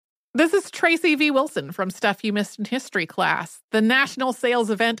This is Tracy V. Wilson from Stuff You Missed in History class. The national sales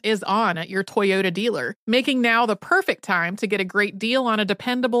event is on at your Toyota dealer, making now the perfect time to get a great deal on a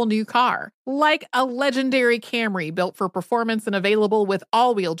dependable new car. Like a legendary Camry built for performance and available with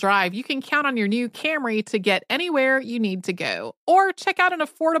all-wheel drive, you can count on your new Camry to get anywhere you need to go. Or check out an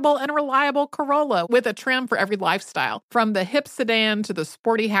affordable and reliable Corolla with a trim for every lifestyle. From the hip sedan to the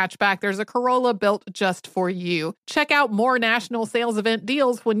sporty hatchback, there's a Corolla built just for you. Check out more national sales event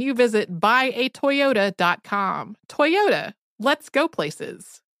deals when you visit buyatoyota.com. Toyota, let's go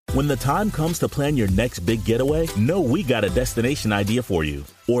places. When the time comes to plan your next big getaway, know we got a destination idea for you.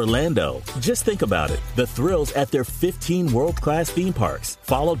 Orlando. Just think about it. The thrills at their 15 world-class theme parks,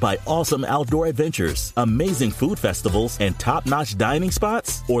 followed by awesome outdoor adventures, amazing food festivals, and top-notch dining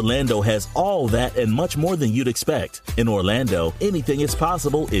spots. Orlando has all that and much more than you'd expect. In Orlando, anything is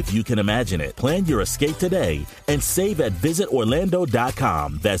possible if you can imagine it. Plan your escape today and save at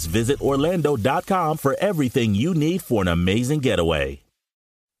visitorlando.com. That's visitorlando.com for everything you need for an amazing getaway.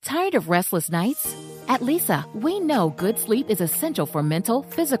 Tired of restless nights? At Leesa, we know good sleep is essential for mental,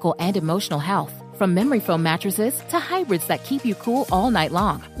 physical, and emotional health. From memory foam mattresses to hybrids that keep you cool all night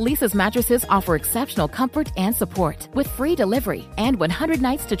long, Leesa's mattresses offer exceptional comfort and support with free delivery and 100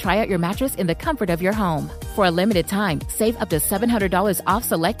 nights to try out your mattress in the comfort of your home. For a limited time, save up to $700 off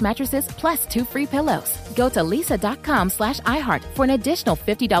select mattresses plus 2 free pillows. Go to leesa.com/iHeart for an additional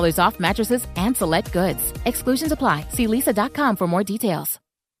 $50 off mattresses and select goods. Exclusions apply. See leesa.com for more details.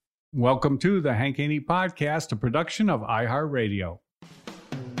 Welcome to the Hank Haney Podcast, a production of iHeartRadio.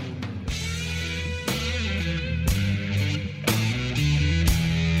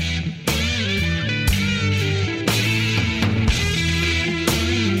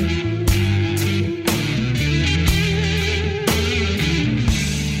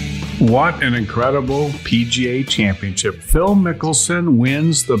 What an incredible PGA Championship. Phil Mickelson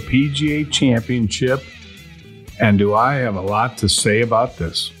wins the PGA Championship. And do I have a lot to say about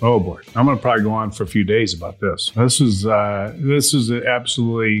this? Oh boy, I'm going to probably go on for a few days about this. This is an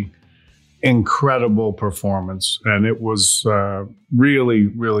absolutely incredible performance, and it was really,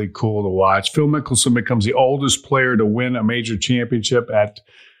 really cool to watch. Phil Mickelson becomes the oldest player to win a major championship at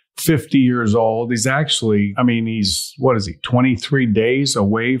 50 years old. He's actually, he's 23 days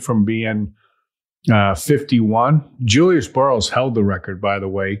away from being 51. Julius Burrows held the record, by the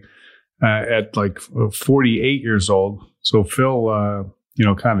way. At like 48 years old. So Phil,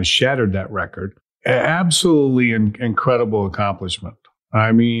 kind of shattered that record. Absolutely incredible accomplishment.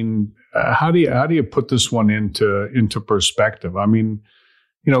 I mean, how do you put this one into perspective? I mean,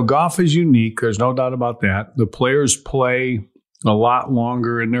 golf is unique. There's no doubt about that. The players play a lot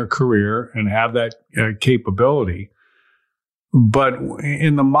longer in their career and have that capability. But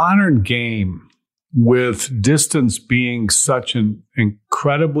in the modern game, with distance being such an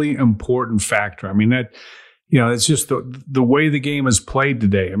incredibly important factor. I mean, that, it's just the way the game is played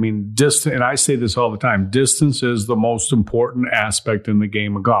today. I mean, distance, and I say this all the time, distance is the most important aspect in the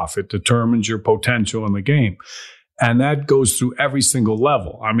game of golf. It determines your potential in the game. And that goes through every single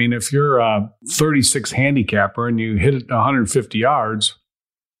level. I mean, if you're a 36 handicapper and you hit it 150 yards,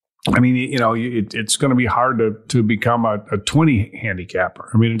 I mean, it's going to be hard to become a 20 handicapper.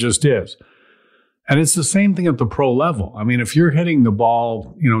 I mean, it just is. And it's the same thing at the pro level. I mean, if you're hitting the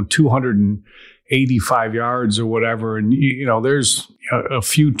ball, 285 yards or whatever, and, there's a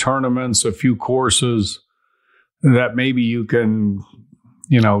few tournaments, a few courses that maybe you can,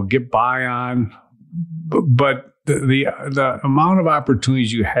 get by on. But the amount of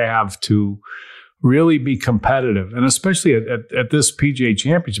opportunities you have to really be competitive, and especially at this PGA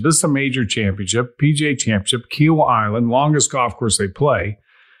Championship, this is a major championship, PGA Championship, Kiawah Island, longest golf course they play.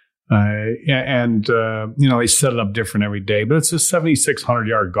 They set it up different every day, but it's a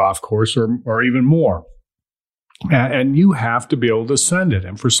 7,600-yard golf course or even more. And you have to be able to send it.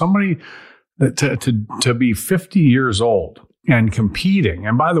 And for somebody to be 50 years old and competing,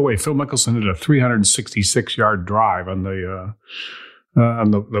 and by the way, Phil Mickelson did a 366-yard drive on the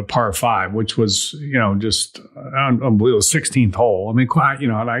par 5, which was, just unbelievable, 16th hole. I mean,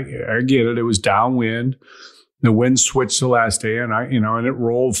 and I get it. It was downwind. The wind switched the last day, and and it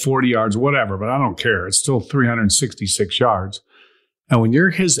rolled 40 yards, whatever. But I don't care. It's still 366 yards. And when you're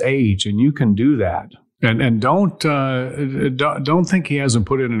his age and you can do that, and don't think he hasn't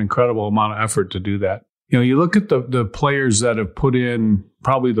put in an incredible amount of effort to do that. You look at the players that have put in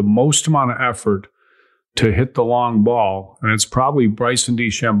probably the most amount of effort to hit the long ball, and it's probably Bryson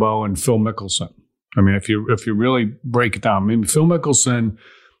DeChambeau and Phil Mickelson. I mean, if you really break it down, I mean, Phil Mickelson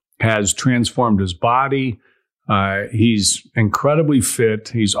has transformed his body. He's incredibly fit.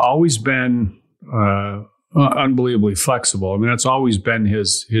 He's always been unbelievably flexible. I mean, that's always been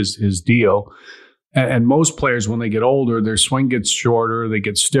his deal. And most players, when they get older, their swing gets shorter, they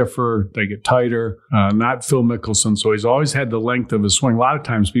get stiffer, they get tighter. Not Phil Mickelson. So he's always had the length of his swing. A lot of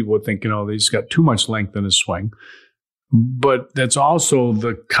times people would think, he's got too much length in his swing. But that's also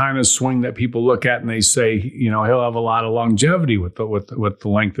the kind of swing that people look at and they say, he'll have a lot of longevity with the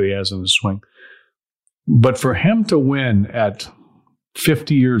length that he has in his swing. But for him to win at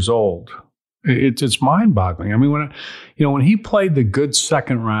 50 years old, it's mind-boggling. I mean, when he played the good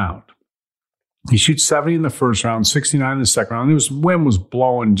second round, he shoots 70 in the first round, 69 in the second round. Wind was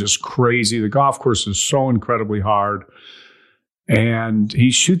blowing just crazy. The golf course is so incredibly hard. And he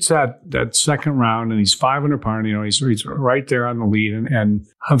shoots that second round, and he's 5 under par, and he's right there on the lead. And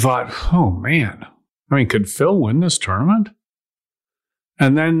I thought, oh, man. I mean, could Phil win this tournament?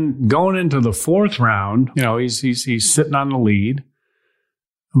 And then going into the fourth round, he's sitting on the lead.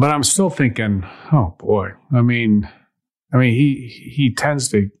 But I'm still thinking, oh, boy. I mean, he tends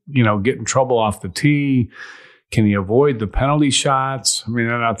to, get in trouble off the tee. Can he avoid the penalty shots? I mean,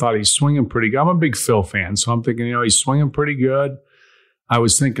 and I thought he's swinging pretty good. I'm a big Phil fan, so I'm thinking, he's swinging pretty good. I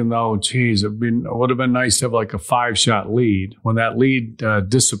was thinking, though, geez, it would have been nice to have like a 5-shot lead. When that lead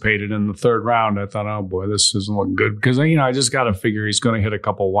dissipated in the third round, I thought, oh, boy, this isn't looking good. Because, I just got to figure he's going to hit a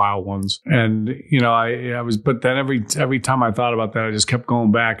couple wild ones. And, but then every time I thought about that, I just kept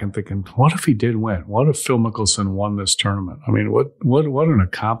going back and thinking, what if he did win? What if Phil Mickelson won this tournament? I mean, what an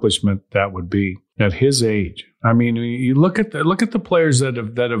accomplishment that would be at his age. I mean, you look at the players that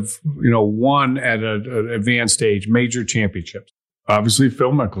have won at an advanced age, major championships. Obviously,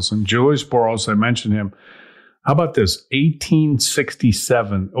 Phil Mickelson, Julius Boros, I mentioned him. How about this?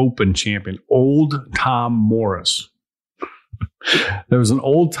 1867 Open champion, Old Tom Morris. There was an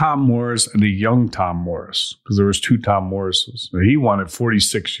old Tom Morris and a young Tom Morris, because there was 2 Tom Morrises. He won at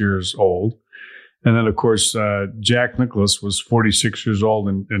 46 years old. And then, of course, Jack Nicklaus was 46 years old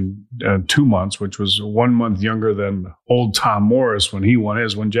in 2 months, which was 1 month younger than old Tom Morris when he won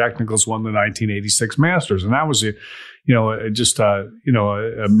his, when Jack Nicklaus won the 1986 Masters. And that was a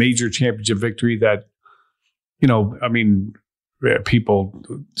major championship victory that, people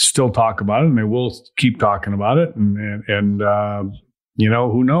still talk about it, and they will keep talking about it. And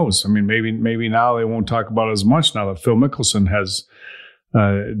who knows? I mean, maybe now they won't talk about it as much now that Phil Mickelson has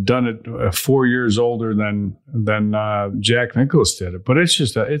done it 4 years older than Jack Nicklaus did it. But it's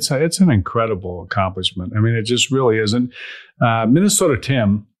just it's an incredible accomplishment. I mean, it just really is. And Minnesota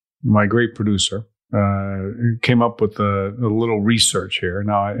Tim, my great producer, came up with a little research here.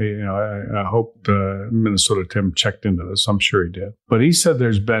 Now, I hope Minnesota Tim checked into this. I'm sure he did. But he said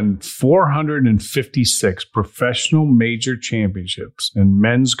there's been 456 professional major championships in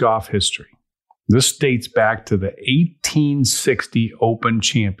men's golf history. This dates back to the 1860 Open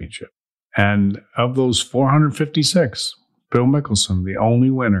Championship. And of those 456, Phil Mickelson, the only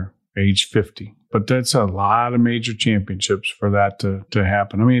winner, age 50. But that's a lot of major championships for that to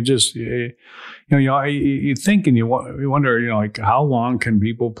happen. I mean, it just, you think and you wonder, like, how long can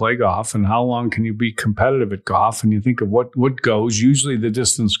people play golf and how long can you be competitive at golf? And you think of what goes. Usually the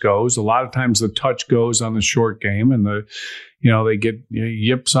distance goes. A lot of times the touch goes on the short game, and they get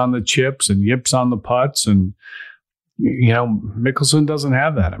yips on the chips and yips on the putts. And, Mickelson doesn't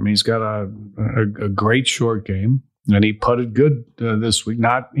have that. I mean, he's got a great short game. And he putted good this week.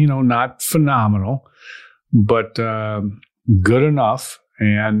 Not phenomenal, but good enough.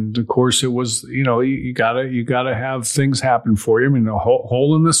 And of course, it was, you gotta have things happen for you. I mean, the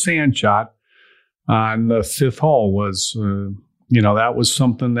hole in the sand shot on the 5th hole was, that was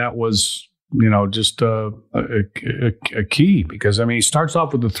something that was, just a key, because I mean, he starts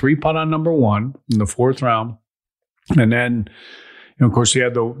off with the 3-putt on number 1 in the 4th round, and then. And of course, he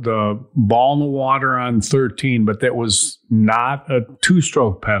had the ball in the water on 13, but that was not a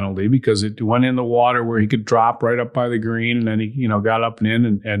 2-stroke penalty because it went in the water where he could drop right up by the green, and then he got up and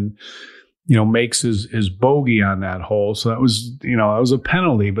in and makes his bogey on that hole. So that was a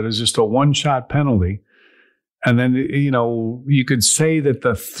penalty, but it was just a 1-shot penalty. And then you could say that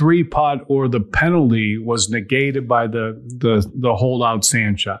the 3-putt or the penalty was negated by the holdout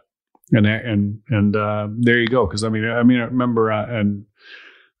sand shot. And there you go. Because I remember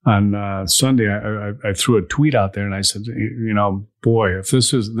on Sunday I threw a tweet out there and I said, boy, if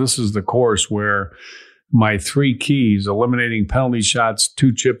this is the course where my 3 keys, eliminating penalty shots,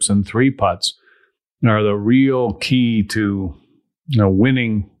 2 chips, and 3 putts, are the real key to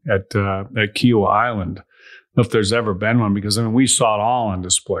winning at Kiowa Island, if there's ever been one. Because we saw it all on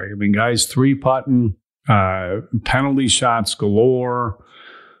display. I mean, guys 3-putting, penalty shots galore.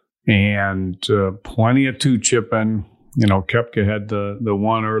 And plenty of 2-chipping, Koepka had the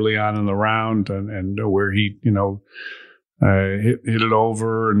one early on in the round, and where he, hit it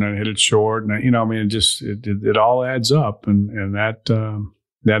over and then hit it short, and it all adds up, and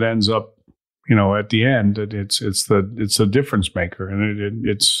that ends up, at the end, it's the difference maker, and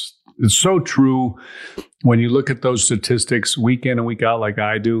it's so true when you look at those statistics week in and week out, like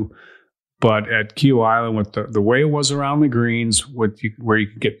I do. But at Kiawah Island, with the way it was around the greens, where you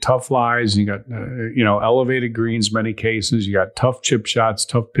could get tough lies, you got elevated greens, many cases, you got tough chip shots,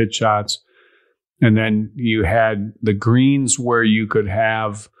 tough pitch shots, and then you had the greens where you could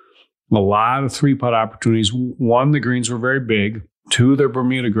have a lot of 3-putt opportunities. One, the greens were very big. 2, they're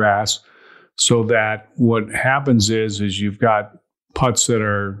Bermuda grass, so that what happens is you've got putts that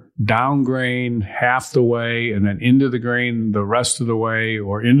are down grain half the way and then into the grain the rest of the way,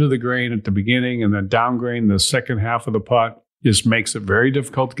 or into the grain at the beginning and then down grain the second half of the putt. Just makes it very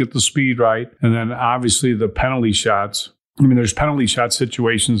difficult to get the speed right. And then obviously the penalty shots. There's penalty shot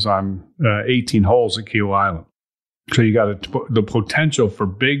situations on 18 holes at Kiawah Island. So you got the potential for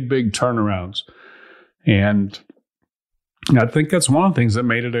big turnarounds. And I think that's one of the things that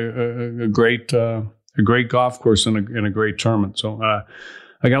made it a great golf course and a great tournament. So I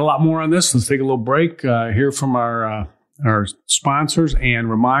got a lot more on this. Let's take a little break, hear from our sponsors, and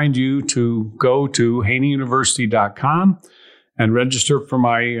remind you to go to haneyuniversity.com and register for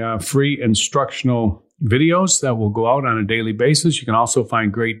my free instructional videos that will go out on a daily basis. You can also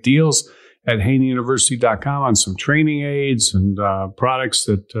find great deals at haneyuniversity.com on some training aids and products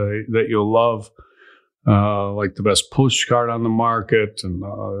that you'll love. Like the best push card on the market, and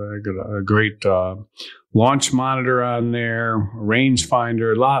I got a great launch monitor on there,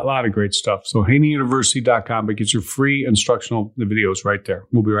 rangefinder, a lot of great stuff. So haneyuniversity.com, but get your free instructional videos right there.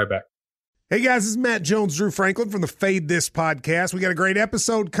 We'll be right back. Hey guys, this is Matt Jones, Drew Franklin from the Fade This podcast. We got a great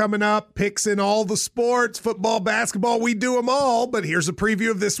episode coming up, picks in all the sports, football, basketball, we do them all, but here's a preview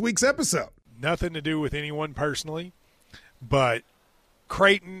of this week's episode. Nothing to do with anyone personally, but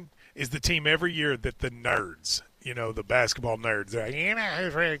Creighton is the team every year that the nerds, the basketball nerds, they're like,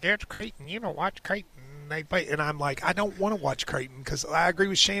 who's really good? Creighton, watch Creighton. They play. And I'm like, I don't want to watch Creighton because I agree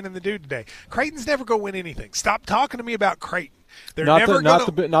with Shane and the dude today. Creighton's never going to win anything. Stop talking to me about Creighton. They're not never not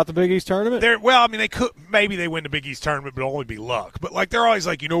the Big East tournament. They could, maybe they win the Big East tournament, but it'll only be luck. But they're always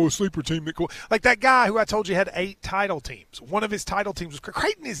like, a sleeper team that like that guy who I told you had 8 title teams. One of his title teams was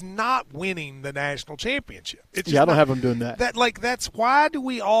Creighton is not winning the national championship. I don't have them doing that. That's why do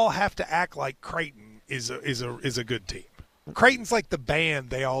we all have to act like Creighton is a good team? Creighton's like the band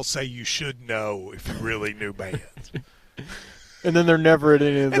they all say you should know if you really knew bands. And then they're never at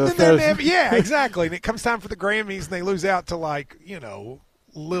any of the yeah, exactly. And it comes time for the Grammys, and they lose out to Lil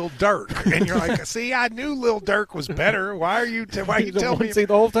Durk, and you're like, "See, I knew Lil Durk was better. Why are you telling me?" See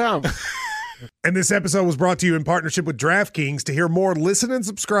the whole time. And this episode was brought to you in partnership with DraftKings. To hear more, listen and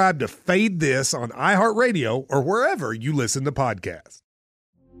subscribe to Fade This on iHeartRadio or wherever you listen to podcasts.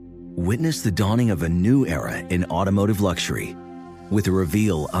 Witness the dawning of a new era in automotive luxury, with a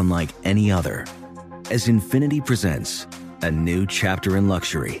reveal unlike any other, as Infiniti presents a new chapter in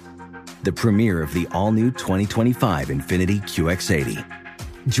luxury, the premiere of the all-new 2025 Infiniti QX80.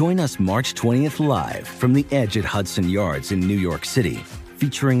 Join us March 20th live from the Edge at Hudson Yards in New York City,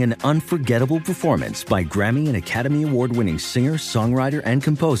 featuring an unforgettable performance by Grammy and Academy Award-winning singer, songwriter, and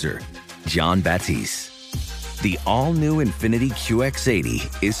composer, Jon Batiste. The all-new Infiniti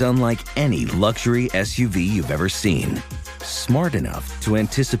QX80 is unlike any luxury SUV you've ever seen. Smart enough to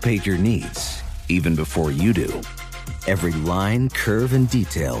anticipate your needs, even before you do. Every line, curve, and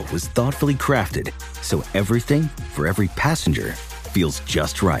detail was thoughtfully crafted so everything for every passenger feels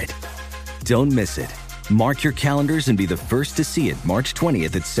just right. Don't miss it. Mark your calendars and be the first to see it March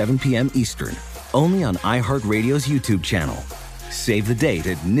 20th at 7 p.m. Eastern, only on iHeartRadio's YouTube channel. Save the date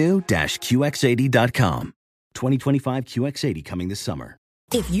at new-QX80.com. 2025 QX80 coming this summer.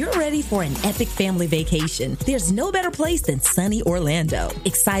 If you're ready for an epic family vacation, there's no better place than sunny Orlando.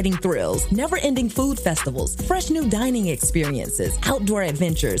 Exciting thrills, never-ending food festivals, fresh new dining experiences, outdoor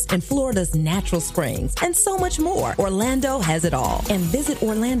adventures, and Florida's natural springs, and so much more. Orlando has it all. And Visit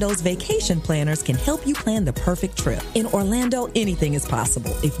Orlando's vacation planners can help you plan the perfect trip. In Orlando, anything is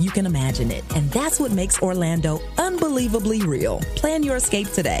possible if you can imagine it. And that's what makes Orlando unbelievably real. Plan your escape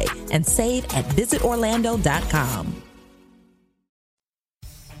today and save at visitorlando.com.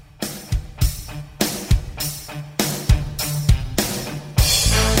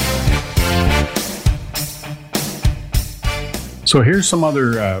 So here's some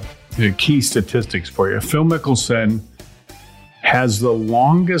other key statistics for you. Phil Mickelson has the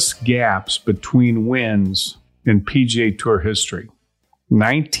longest gaps between wins in PGA Tour history.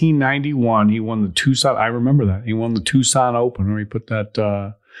 1991, he won the Tucson. I remember that. He won the Tucson Open where he put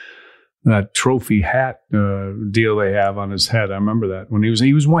that trophy hat deal they have on his head. I remember that when he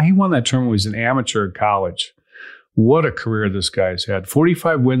won that tournament. He was an amateur at college. What a career this guy's had.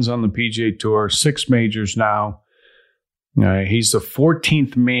 45 wins on the PGA Tour, 6 majors now. He's the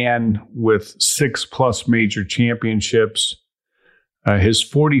 14th man with 6+ major championships. His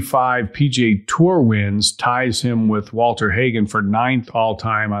 45 PGA Tour wins ties him with Walter Hagen for 9th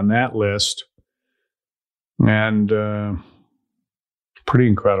all-time on that list. And pretty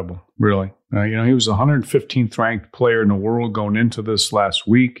incredible, really. He was the 115th ranked player in the world going into this last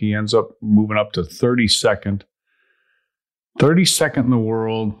week. He ends up moving up to 32nd. 32nd in the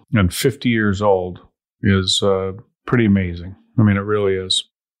world and 50 years old is pretty amazing. I mean, it really is.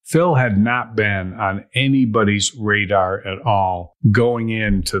 Phil had not been on anybody's radar at all going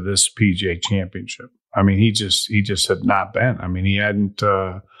into this PGA Championship. I mean, he just had not been. I mean, he hadn't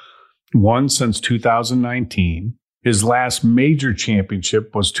won since 2019. His last major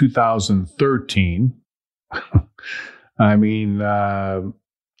championship was 2013. I mean,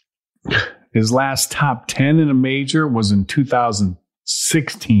 his last top 10 in a major was in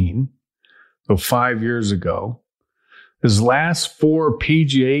 2016, so 5 years ago. His last 4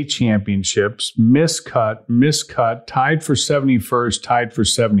 PGA championships, miscut, tied for 71st, tied for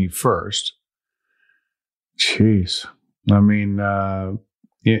 71st. Jeez. I mean,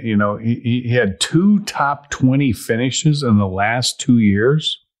 he had 2 top 20 finishes in the last 2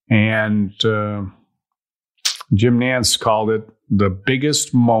 years. And Jim Nantz called it the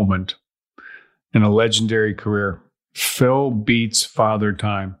biggest moment in a legendary career. Phil beats Father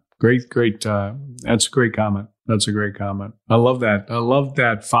Time. Great. That's a great comment. That's a great comment. I love that. I love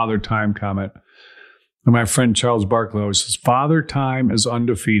that Father Time comment. And my friend Charles Barkley always says, Father Time is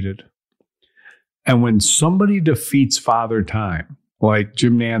undefeated. And when somebody defeats Father Time, like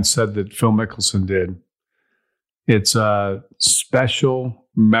Jim Nantz said that Phil Mickelson did, it's a special,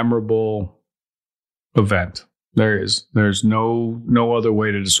 memorable event. There's no other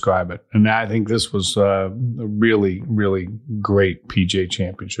way to describe it. And I think this was a really, really great PGA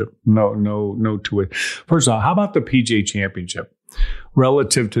Championship. No two ways. First of all, how about the PGA Championship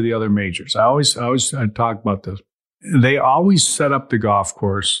relative to the other majors? I talk about this. They always set up the golf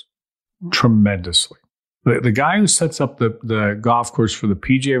course tremendously. The guy who sets up the golf course for the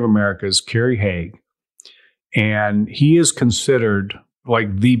PGA of America is Kerry Haigh, and he is considered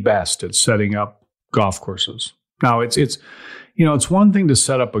like the best at setting up golf courses. Now, it's one thing to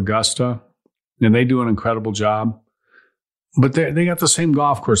set up Augusta, and they do an incredible job, but they got the same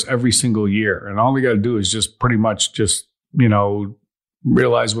golf course every single year, and all they got to do is just pretty much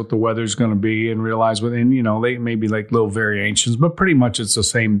realize what the weather's going to be and realize they may be like little variations, but pretty much it's the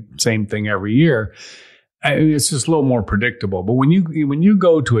same thing every year. It's just a little more predictable. But when you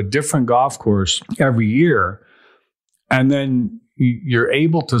go to a different golf course every year, and then you're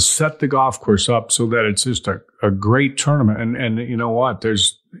able to set the golf course up so that it's just a great tournament. And you know what?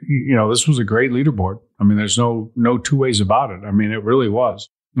 This was a great leaderboard. I mean, there's no two ways about it. I mean, it really was.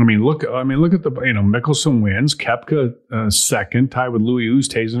 I mean, look at the, Mickelson wins, Koepka second, tied with Louis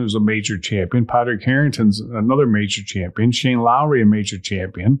Oosthuizen, who's a major champion. Padraig Harrington's another major champion. Shane Lowry, a major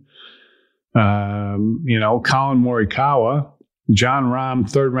champion. Colin Morikawa, John Rahm,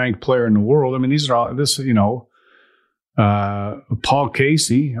 third-ranked player in the world. I mean, these are all Paul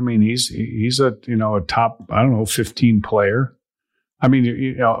Casey. I mean, he's a top 15 player. I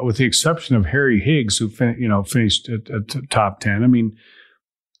mean, with the exception of Harry Higgs, who finished at top 10. I mean,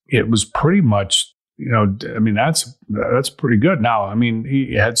 it was pretty much that's pretty good. Now, I mean,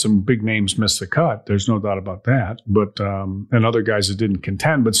 he had some big names miss the cut. There's no doubt about that. But and other guys that didn't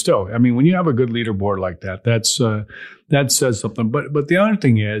contend. But still, I mean, when you have a good leaderboard like that, that says something. But the other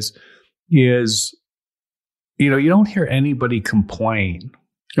thing is you don't hear anybody complain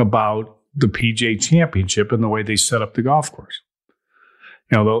about the PGA Championship and the way they set up the golf course.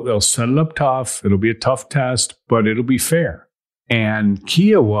 They'll set it up tough. It'll be a tough test, but it'll be fair. And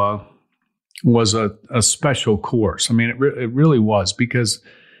Kiowa was a special course. I mean, it really was, because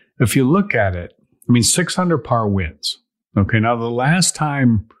if you look at it, I mean, 6 under par wins. Okay, now the last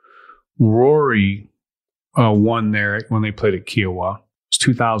time Rory won there when they played at Kiowa was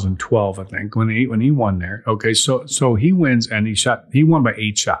 2012, I think, when he won there. Okay, so he wins and he won by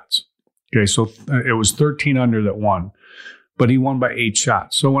 8 shots. Okay, so it was 13 under that won, but he won by 8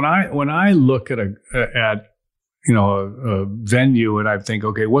 shots. So when I look at a venue and I think,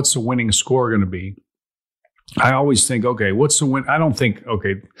 okay, what's the winning score going to be? I always think, okay, what's the win? I don't think,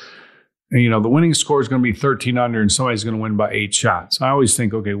 okay, the winning score is going to be 13 under and somebody's going to win by 8 shots. I always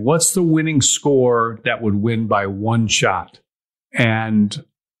think, okay, what's the winning score that would win by 1 shot? And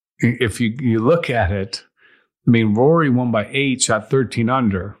if you look at it, I mean, Rory won by 8, shot 13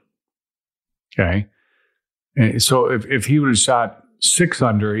 under. Okay. And so if he would have shot 6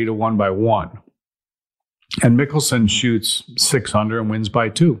 under, he'd have won by 1. And Mickelson shoots 6 under and wins by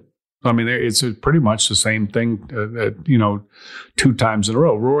 2. I mean, it's pretty much the same thing, 2 times in a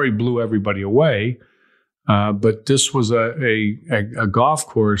row. Rory blew everybody away. But this was a golf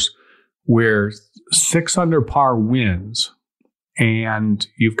course where 6 under par wins, and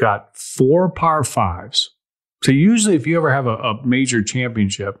you've got 4 par 5s. So usually if you ever have a major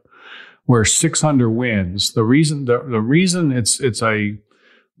championship where 6 under wins, the reason it's a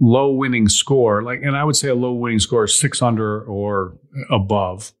low winning score, and I would say a low winning score is 6 under or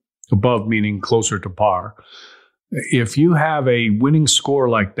above meaning closer to par. If you have a winning score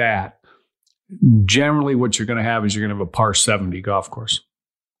like that, generally what you're going to have is you're going to have a par 70 golf course.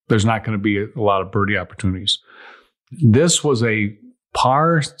 There's not going to be a lot of birdie opportunities. This was a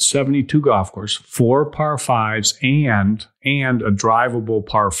par 72 golf course, 4 par 5s and a drivable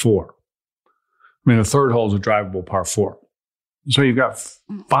par 4. I mean, the third hole is a drivable par 4. So you've got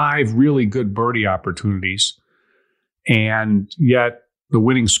 5 really good birdie opportunities, and yet the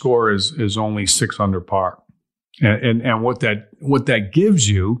winning score is only 6 under par. And what that gives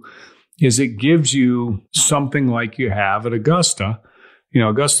you is it gives you something like you have at Augusta.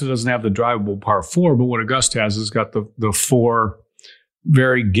 Augusta doesn't have the drivable par 4, but what Augusta has is got the 4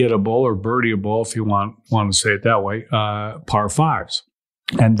 very gettable or birdieable, if you want to say it that way, par 5s.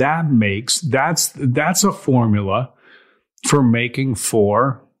 And that's a formula for making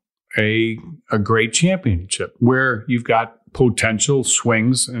for a great championship where you've got potential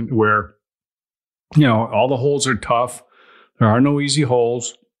swings and where, all the holes are tough. There are no easy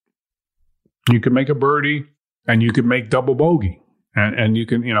holes. You can make a birdie and you can make double bogey and you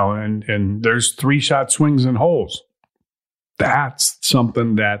can, and there's 3-shot swings in holes. That's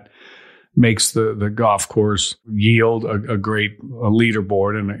something that makes the golf course yield a great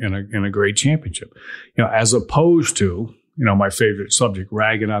leaderboard and a great championship. As opposed to, my favorite subject,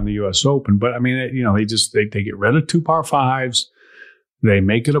 ragging on the U.S. Open. But I mean, they get rid of 2 par 5s. They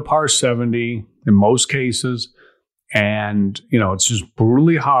make it a par 70 in most cases. And, it's just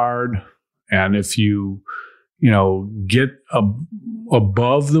brutally hard. And if you, get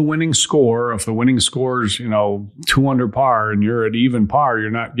above the winning score, if the winning score is, 2 under par and you're at even par, you're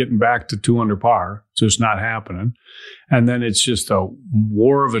not getting back to 2 under par. It's just not happening. And then it's just a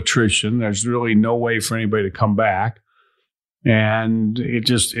war of attrition. There's really no way for anybody to come back. And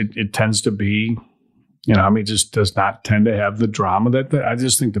it tends to be, it just does not tend to have the drama that I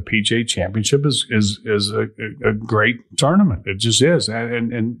just think the PGA Championship is a great tournament. It just is.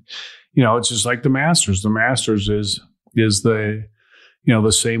 And it's just like the Masters. The Masters is the,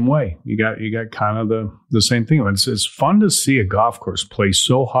 the same way. You got kind of the same thing. It's fun to see a golf course play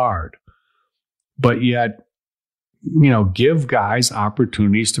so hard, but yet, give guys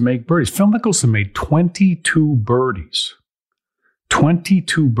opportunities to make birdies. Phil Mickelson made 22 birdies.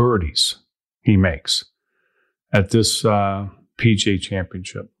 22 birdies he makes at this PGA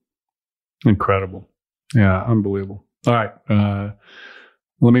Championship. Incredible. Yeah, unbelievable. All right.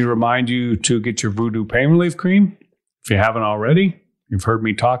 Let me remind you to get your Voodoo Pain Relief Cream. If you haven't already, you've heard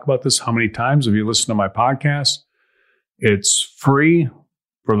me talk about this how many times if you listen to my podcast. It's free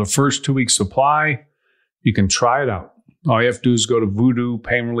for the first 2 weeks supply. You can try it out. All you have to do is go to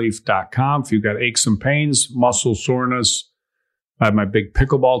voodoopainrelief.com. If you've got aches and pains, muscle soreness. I had my big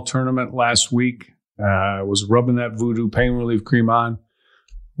pickleball tournament last week. I was rubbing that Voodoo Pain Relief Cream on.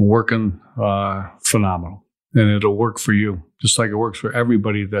 Working phenomenal. And it'll work for you, just like it works for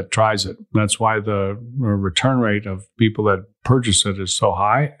everybody that tries it. That's why the return rate of people that purchase it is so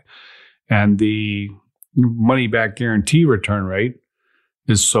high. And the money-back guarantee return rate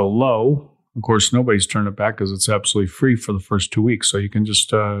is so low. Of course, nobody's turned it back because it's absolutely free for the first 2 weeks. So you can just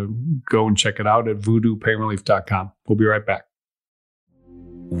go and check it out at voodoopainrelief.com. We'll be right back.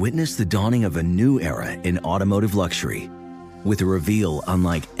 Witness the dawning of a new era in automotive luxury with a reveal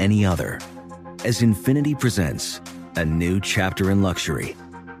unlike any other as Infiniti presents a new chapter in luxury,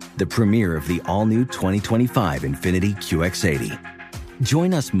 the premiere of the all-new 2025 Infiniti QX80.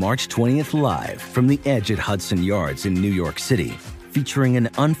 Join us March 20th live from the Edge at Hudson Yards in New York City, featuring an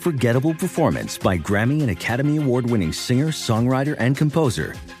unforgettable performance by Grammy and Academy Award-winning singer, songwriter, and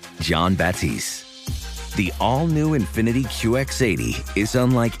composer, Jon Batiste. The all-new Infiniti QX80 is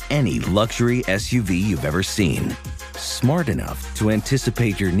unlike any luxury SUV you've ever seen. Smart enough to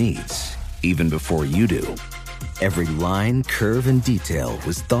anticipate your needs, even before you do. Every line, curve, and detail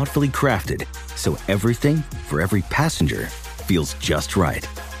was thoughtfully crafted, so everything for every passenger feels just right.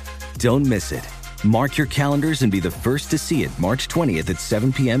 Don't miss it. Mark your calendars and be the first to see it March 20th at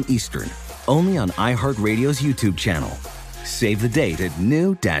 7 p.m. Eastern, only on iHeartRadio's YouTube channel. Save the date at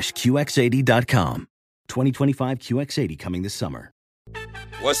new-QX80.com. 2025 QX80 coming this summer.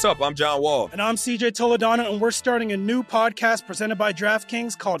 What's up? I'm John Wall. And I'm CJ Toledano, and we're starting a new podcast presented by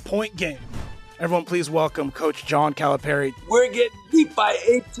DraftKings called Point Game. Everyone, please welcome Coach John Calipari. We're getting beat by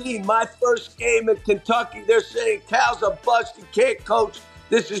 18. My first game in Kentucky, they're saying Cal's a bust. He can't coach.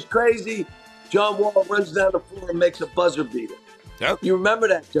 This is crazy. John Wall runs down the floor and makes a buzzer beater. Yep. You remember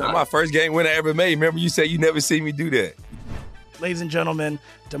that, John? That's my first game win I ever made. Remember you said you never see me do that. Ladies and gentlemen,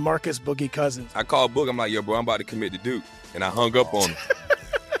 DeMarcus Boogie Cousins. I called Boog. I'm like, yo, bro, I'm about to commit to Duke. And I hung up on him.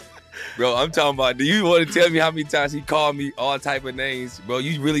 Bro, I'm talking about, do you want to tell me how many times he called me all type of names? Bro,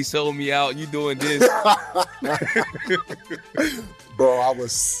 you really sold me out. You doing this. Bro, I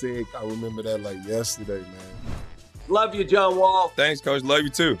was sick. I remember that like yesterday, man. Love you, John Wall. Thanks, Coach. Love you,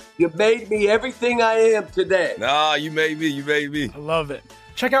 too. You made me everything I am today. Nah, you made me. You made me. I love it.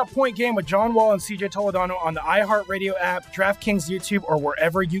 Check out Point Game with John Wall and CJ Toledano on the iHeartRadio app, DraftKings YouTube, or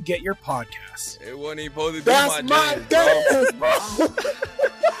wherever you get your podcasts. It wasn't even supposed to be That's my dance, bro.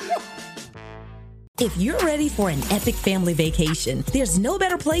 If you're ready for an epic family vacation, there's no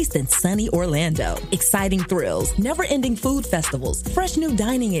better place than sunny Orlando. Exciting thrills, never-ending food festivals, fresh new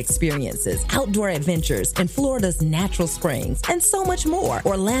dining experiences, outdoor adventures, and Florida's natural springs, and so much more.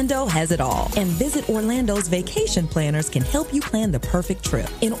 Orlando has it all. And Visit Orlando's vacation planners can help you plan the perfect trip.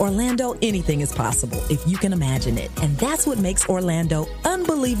 In Orlando, anything is possible if you can imagine it. And that's what makes Orlando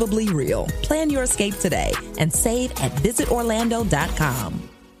unbelievably real. Plan your escape today and save at visitorlando.com.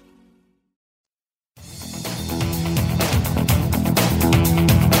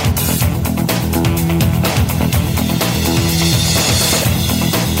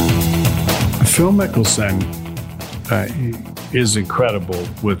 Phil Mickelson is incredible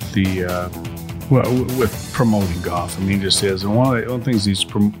with the with promoting golf. I mean, he just is. And one of the things he's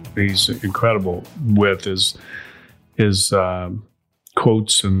incredible with is his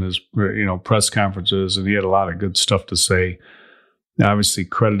quotes and his press conferences, and he had a lot of good stuff to say. Obviously,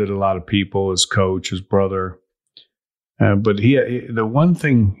 credited a lot of people, his coach, his brother. But the one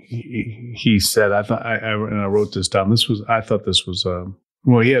thing he said, I thought, and I wrote this down. I thought this was.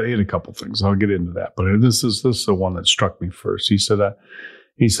 Well, he had a couple things. I'll get into that, but this is the one that struck me first. He said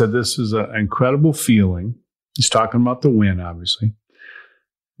this is an incredible feeling. He's talking about the win, obviously,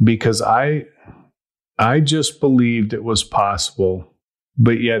 because I just believed it was possible,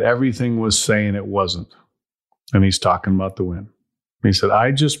 but yet everything was saying it wasn't. And he's talking about the win. He said,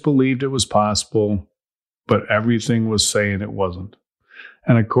 I just believed it was possible, but everything was saying it wasn't.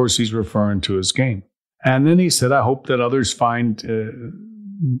 And of course, he's referring to his game. And then he said, I hope that others find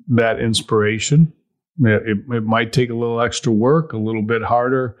that inspiration. It might take a little extra work, a little bit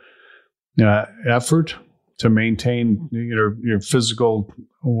harder effort to maintain your physical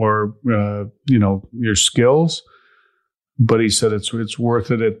or your skills. But he said it's worth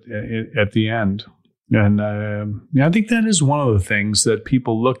it at the end. And I think that is one of the things that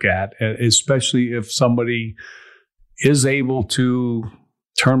people look at, especially if somebody is able to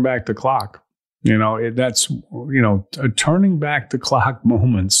turn back the clock. That's turning back the clock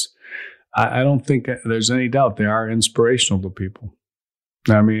moments. I don't think there's any doubt they are inspirational to people.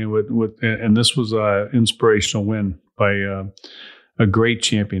 I mean, and this was an inspirational win by a great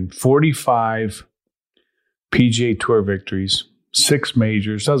champion. 45 PGA Tour victories, 6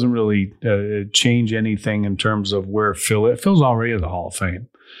 majors. Doesn't really change anything in terms of where Phil's already in the Hall of Fame.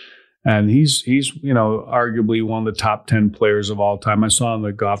 And he's arguably one of the top 10 players of all time. I saw on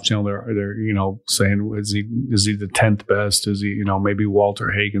the Golf Channel they're saying is he the 10th best? Is he maybe Walter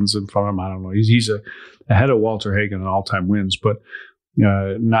Hagen's in front of him? I don't know. He's ahead of Walter Hagen in all time wins, but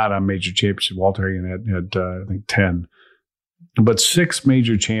not on major championship. Walter Hagen had I think 10, but 6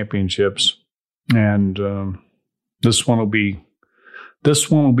 major championships, and this one will be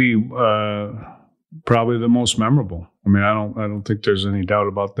probably the most memorable. I mean, I don't think there's any doubt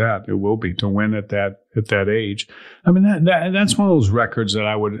about that. It will be, to win at that age. I mean, that's one of those records that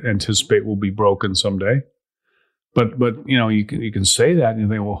I would anticipate will be broken someday. But you can say that and you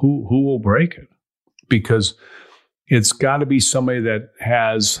think, well, who will break it? Because it's got to be somebody that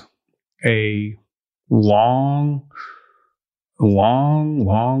has a long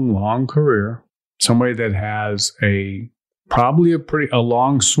career. Somebody that has probably a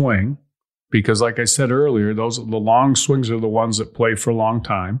long swing. Because like I said earlier, the long swings are the ones that play for a long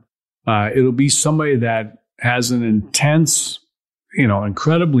time. It'll be somebody that has an intense,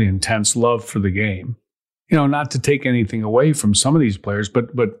 incredibly intense love for the game. Not to take anything away from some of these players,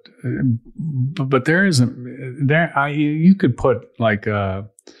 but there isn't there. You could put like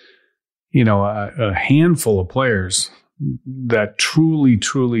a handful of players that truly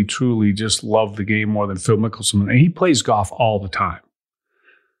just love the game more than Phil Mickelson. And he plays golf all the time.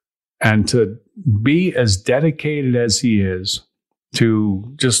 And to be as dedicated as he is,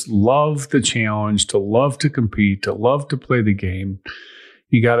 to just love the challenge, to love to compete, to love to play the game,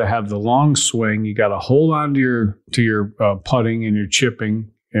 you got to have the long swing. You got to hold on to your putting and your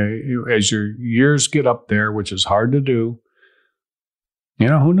chipping as your years get up there, which is hard to do.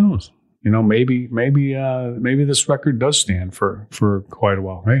 Who knows? Maybe this record does stand for quite a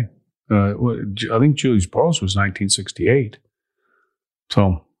while. Hey, I think Julius Pearl's was 1968.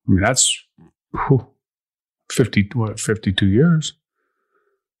 So, that's 52 years,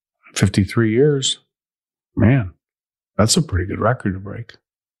 53 years. Man, that's a pretty good record to break.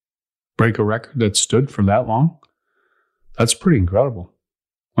 Break a record that stood for that long. That's pretty incredible.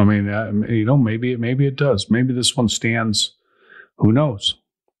 Maybe it does. Maybe this one stands. Who knows?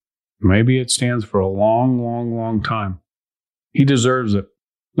 Maybe it stands for a long time. He deserves it.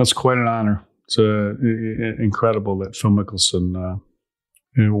 That's quite an honor. It's incredible that Phil Mickelson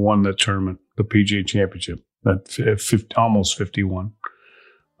won that tournament, the PGA Championship, at almost 51.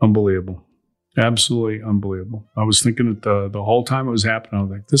 Unbelievable. Absolutely unbelievable. I was thinking it the whole time it was happening. I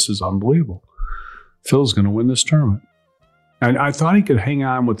was like, this is unbelievable. Phil's going to win this tournament. And I thought he could hang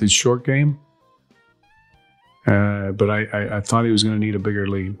on with his short game, but I thought he was going to need a bigger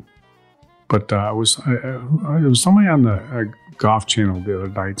lead. But there was somebody on the Golf Channel the other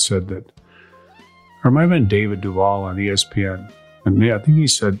night said that, or it might have been David Duvall on ESPN, and I think he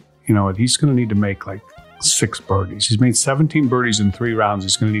said, he's going to need to make like 6 birdies. He's made 17 birdies in 3 rounds.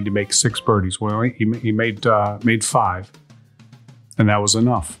 He's going to need to make 6 birdies. Well, he made 5, and that was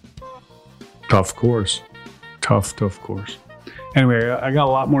enough. Tough course. Tough course. Anyway, I got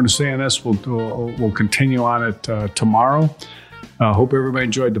a lot more to say on this. We'll continue on it tomorrow. Hope everybody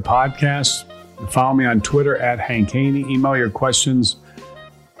enjoyed the podcast. Follow me on Twitter at Hank Haney. Email your questions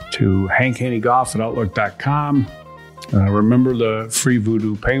to hankhaneygolf@outlook.com. Remember the free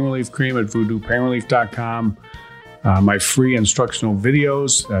Voodoo Pain Relief Cream at voodoopainrelief.com. My free instructional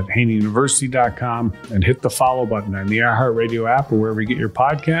videos at haneyuniversity.com. And hit the follow button on the iHeartRadio app or wherever you get your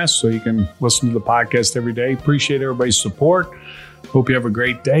podcasts so you can listen to the podcast every day. Appreciate everybody's support. Hope you have a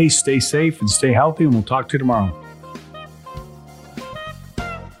great day. Stay safe and stay healthy, and we'll talk to you tomorrow.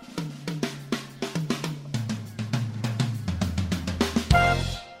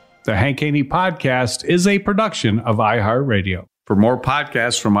 The Hank Haney Podcast is a production of iHeartRadio. For more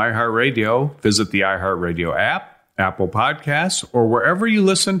podcasts from iHeartRadio, visit the iHeartRadio app, Apple Podcasts, or wherever you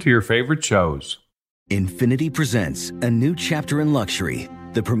listen to your favorite shows. Infiniti presents a new chapter in luxury,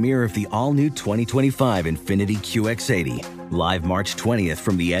 the premiere of the all-new 2025 Infiniti QX80, live March 20th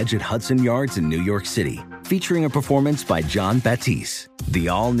from the Edge at Hudson Yards in New York City, featuring a performance by John Batiste. The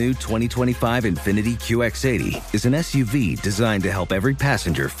all-new 2025 Infiniti QX80 is an SUV designed to help every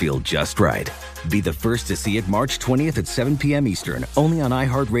passenger feel just right. Be the first to see it March 20th at 7 p.m. Eastern, only on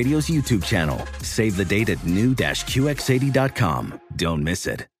iHeartRadio's YouTube channel. Save the date at new-QX80.com. Don't miss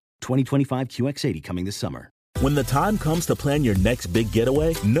it. 2025 QX80 coming this summer. When the time comes to plan your next big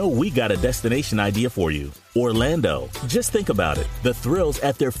getaway, know we got a destination idea for you. Orlando. Just think about it. The thrills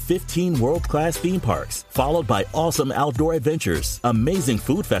at their 15 world-class theme parks, followed by awesome outdoor adventures, amazing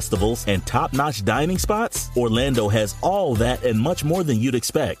food festivals, and top-notch dining spots. Orlando has all that and much more than you'd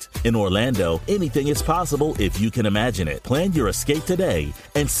expect. In Orlando, anything is possible if you can imagine it. Plan your escape today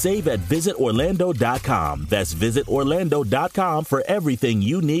and save at visitorlando.com. That's visitorlando.com for everything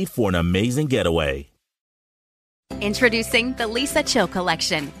you need for an amazing getaway. Introducing the Lisa Chill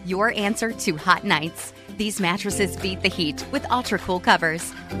Collection, your answer to hot nights. These mattresses beat the heat with ultra-cool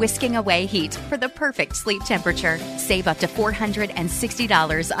covers, whisking away heat for the perfect sleep temperature. Save up to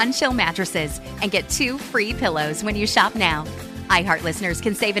 $460 on Chill mattresses and get 2 free pillows when you shop now. iHeart listeners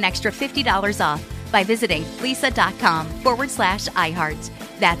can save an extra $50 off by visiting lisa.com/iHeart.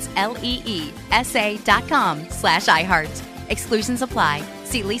 That's LEESA.com/iHeart. Exclusions apply.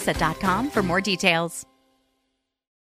 See lisa.com for more details.